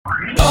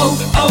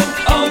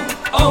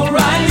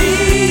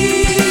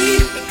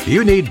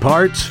You need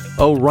parts?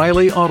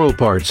 O'Reilly Auto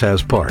Parts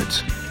has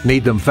parts.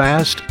 Need them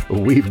fast?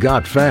 We've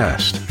got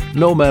fast.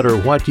 No matter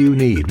what you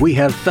need, we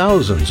have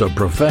thousands of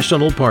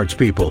professional parts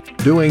people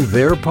doing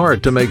their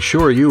part to make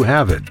sure you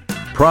have it.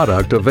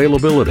 Product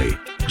availability.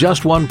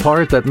 Just one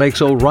part that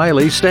makes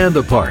O'Reilly stand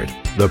apart.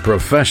 The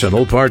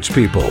professional parts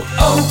people.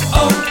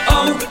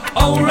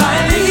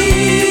 O'Reilly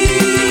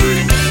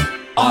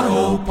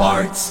Auto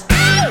Parts.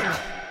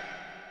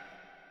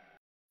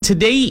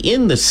 Today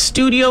in the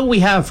studio, we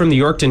have from the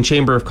Yorkton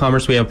Chamber of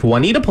Commerce, we have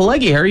Juanita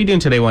Polegi. How are you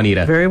doing today,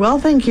 Juanita? Very well,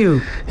 thank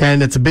you.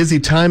 And it's a busy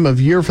time of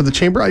year for the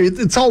Chamber.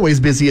 It's always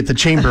busy at the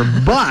Chamber,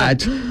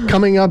 but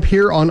coming up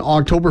here on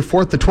October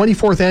 4th, the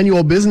 24th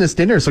Annual Business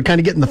Dinner, so kind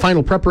of getting the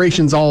final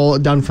preparations all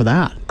done for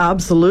that.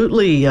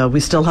 Absolutely. We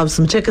still have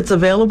some tickets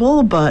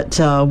available, but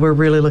we're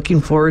really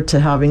looking forward to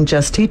having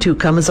Jess Titu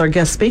come as our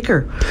guest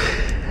speaker.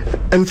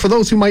 And for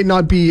those who might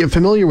not be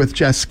familiar with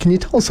Jess, can you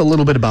tell us a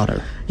little bit about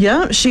her?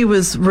 Yeah, she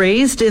was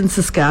raised in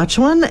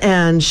Saskatchewan,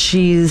 and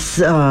she's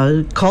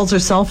calls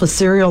herself a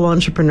serial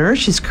entrepreneur.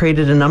 She's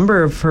created a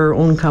number of her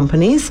own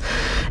companies,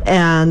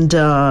 and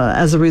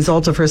as a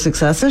result of her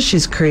successes,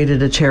 she's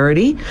created a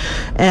charity,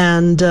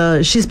 and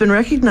she's been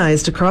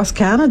recognized across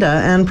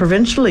Canada and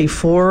provincially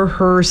for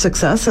her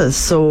successes.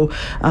 So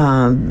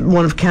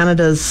one of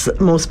Canada's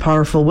most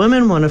powerful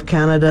women, one of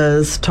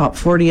Canada's top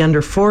 40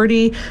 under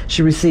 40.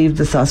 She received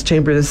the Sask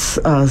Chamber's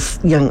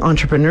Young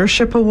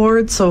Entrepreneurship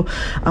Award. So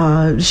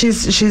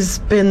she's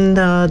been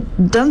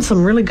done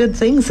some really good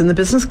things in the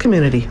business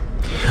community.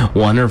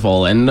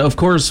 Wonderful. And of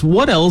course,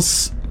 what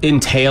else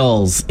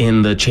entails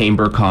in the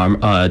chamber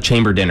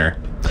dinner?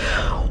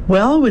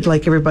 Well, we'd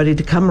like everybody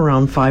to come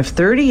around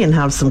 5:30 and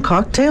have some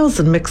cocktails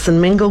and mix and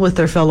mingle with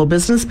their fellow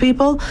business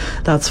people.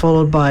 That's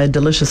followed by a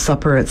delicious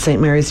supper at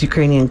St. Mary's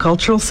Ukrainian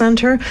Cultural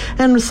Center.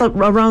 And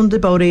around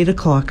about 8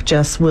 o'clock,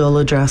 Jess will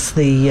address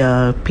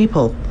the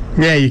people.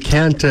 Yeah, you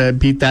can't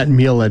beat that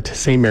meal at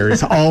St.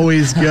 Mary's.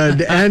 Always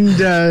good. And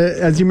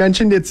as you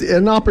mentioned, it's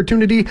an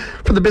opportunity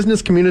for the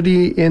business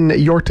community in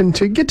Yorkton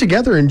to get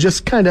together and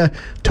just kind of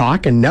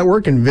talk and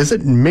network and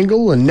visit and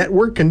mingle and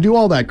network and do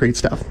all that great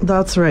stuff.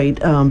 That's right.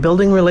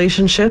 Building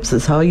relationships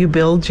is how you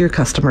build your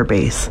customer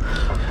base.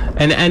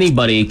 And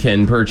anybody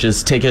can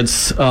purchase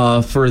tickets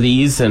for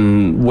these,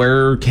 and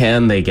where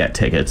can they get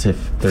tickets if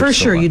they're For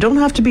sure. You don't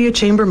have to be a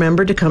chamber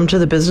member to come to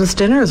the business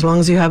dinner as long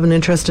as you have an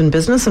interest in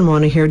business and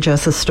want to hear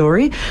Jess's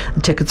story.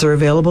 The tickets are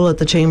available at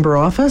the chamber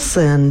office,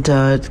 and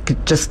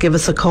just give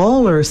us a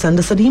call or send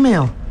us an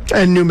email.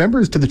 And new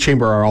members to the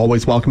Chamber are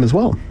always welcome as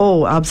well.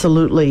 Oh,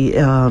 absolutely.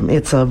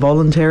 It's a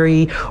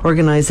voluntary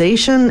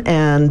organization,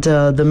 and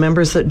the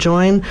members that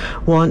join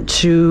want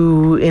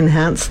to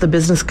enhance the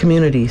business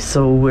community.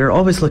 So we're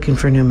always looking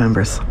for new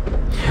members.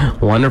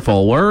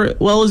 Wonderful.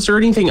 Well, is there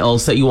anything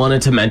else that you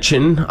wanted to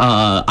mention,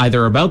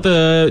 either about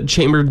the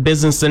Chamber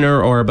Business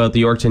Dinner or about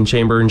the Yorkton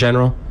Chamber in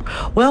general?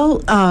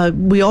 Well,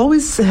 we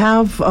always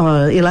have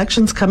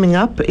elections coming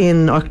up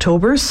in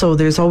October, so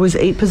there's always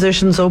 8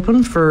 positions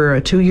open for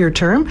a 2-year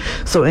term.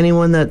 So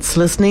anyone that's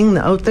listening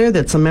out there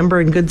that's a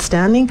member in good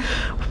standing,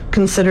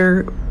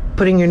 consider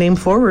putting your name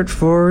forward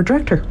for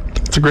director.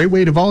 It's a great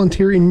way to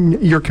volunteer in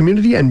your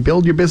community and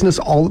build your business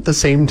all at the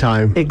same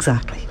time.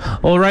 Exactly.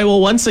 All right.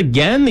 Well, once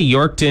again, the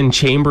Yorkton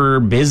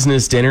Chamber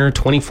Business Dinner,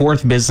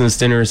 24th Business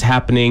Dinner, is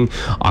happening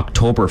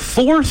October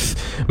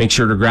 4th. Make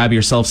sure to grab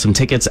yourself some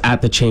tickets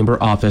at the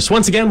Chamber office.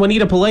 Once again,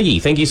 Juanita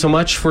Polegi, thank you so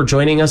much for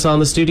joining us in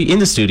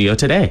the studio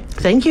today.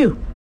 Thank you.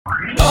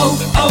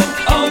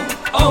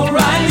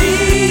 O'Reilly.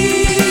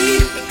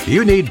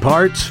 You need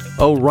parts?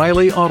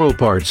 O'Reilly Auto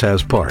Parts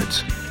has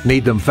parts.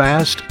 Need them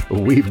fast?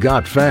 We've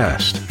got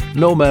fast.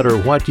 No matter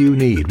what you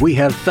need, we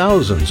have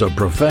thousands of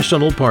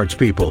professional parts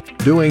people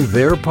doing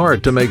their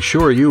part to make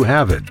sure you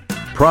have it.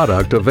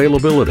 Product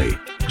availability.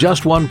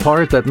 Just one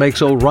part that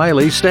makes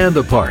O'Reilly stand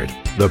apart.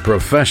 The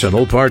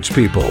professional parts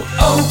people.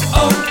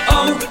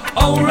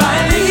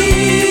 O'Reilly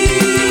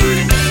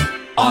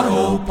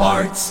Auto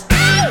Parts.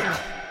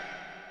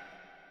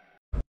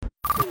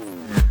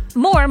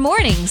 More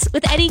mornings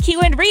with Eddie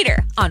Q and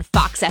Reader on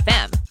Fox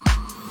FM.